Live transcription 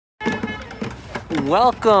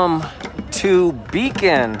Welcome to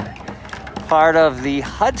Beacon, part of the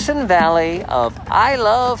Hudson Valley of I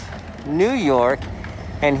Love New York.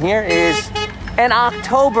 And here is an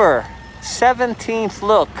October 17th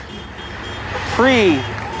look,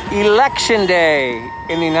 pre-election day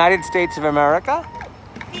in the United States of America.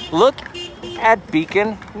 Look at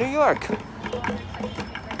Beacon, New York.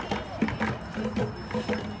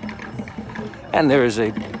 And there is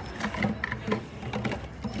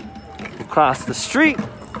across the street,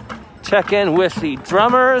 check in with the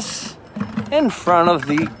drummers in front of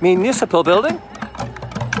the municipal building.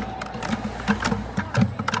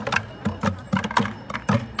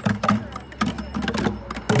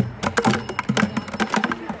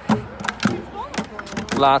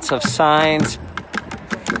 Lots of signs.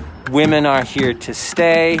 Women are here to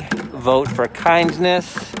stay. Vote for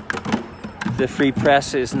kindness. The free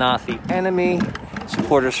press is not the enemy.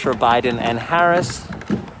 Supporters for Biden and Harris.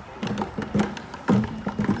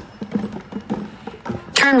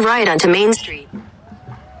 Turn right onto Main Street.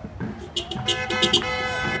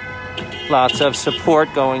 Lots of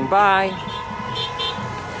support going by.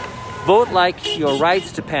 Vote like your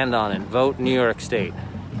rights depend on it. Vote New York State.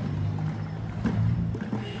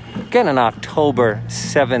 Again, an October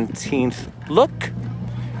 17th look.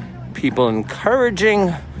 People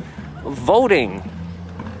encouraging voting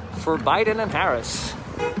for Biden and Harris.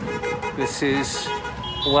 This is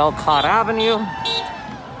Walcott Avenue.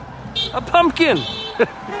 A pumpkin!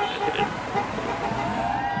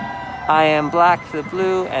 I am Black the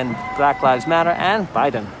Blue and Black Lives Matter and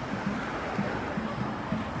Biden.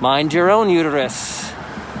 Mind your own uterus.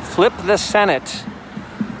 Flip the Senate.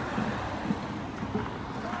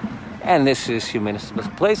 And this is your municipal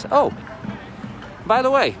place. Oh, by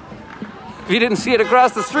the way, if you didn't see it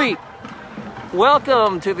across the street,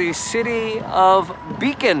 welcome to the city of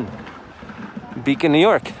Beacon, Beacon, New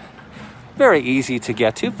York. Very easy to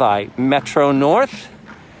get to by Metro-North.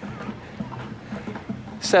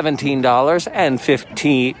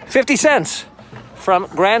 $17.50 from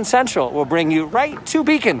Grand Central will bring you right to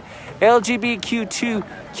Beacon.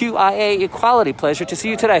 LGBTQIA equality. Pleasure to see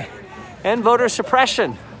you today. And voter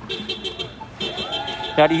suppression.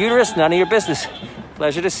 Not a uterus, none of your business.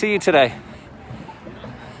 Pleasure to see you today.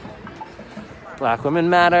 Black women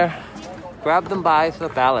matter. Grab them by the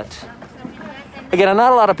ballot. Again,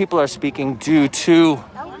 not a lot of people are speaking due to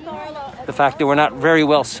the fact that we're not very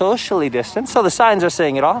well socially distanced, so the signs are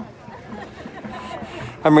saying it all.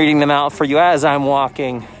 I'm reading them out for you as I'm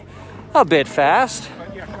walking a bit fast.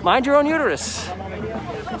 Mind your own uterus.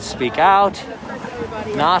 Speak out.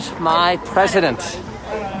 Not my president.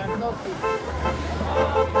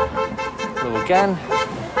 So again,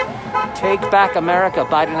 take back America,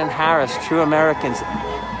 Biden and Harris, true Americans.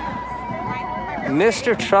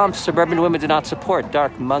 Mr. Trump's suburban women do not support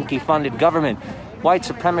dark monkey-funded government, white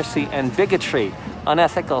supremacy and bigotry,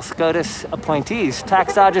 unethical SCOTUS appointees,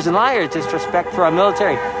 tax dodgers and liars, disrespect for our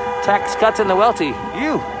military, tax cuts in the wealthy.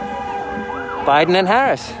 You, Biden and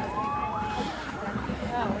Harris.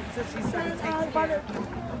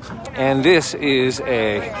 And this is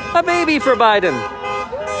a baby for Biden.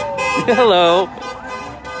 Hello.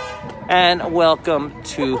 And welcome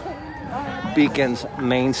to Beacon's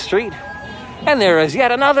Main Street. And there is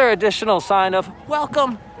yet another additional sign of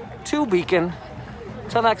welcome to Beacon.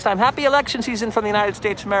 Until next time, happy election season from the United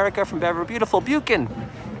States of America, from ever beautiful Beacon,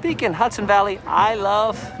 Hudson Valley. I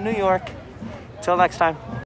love New York. Until next time.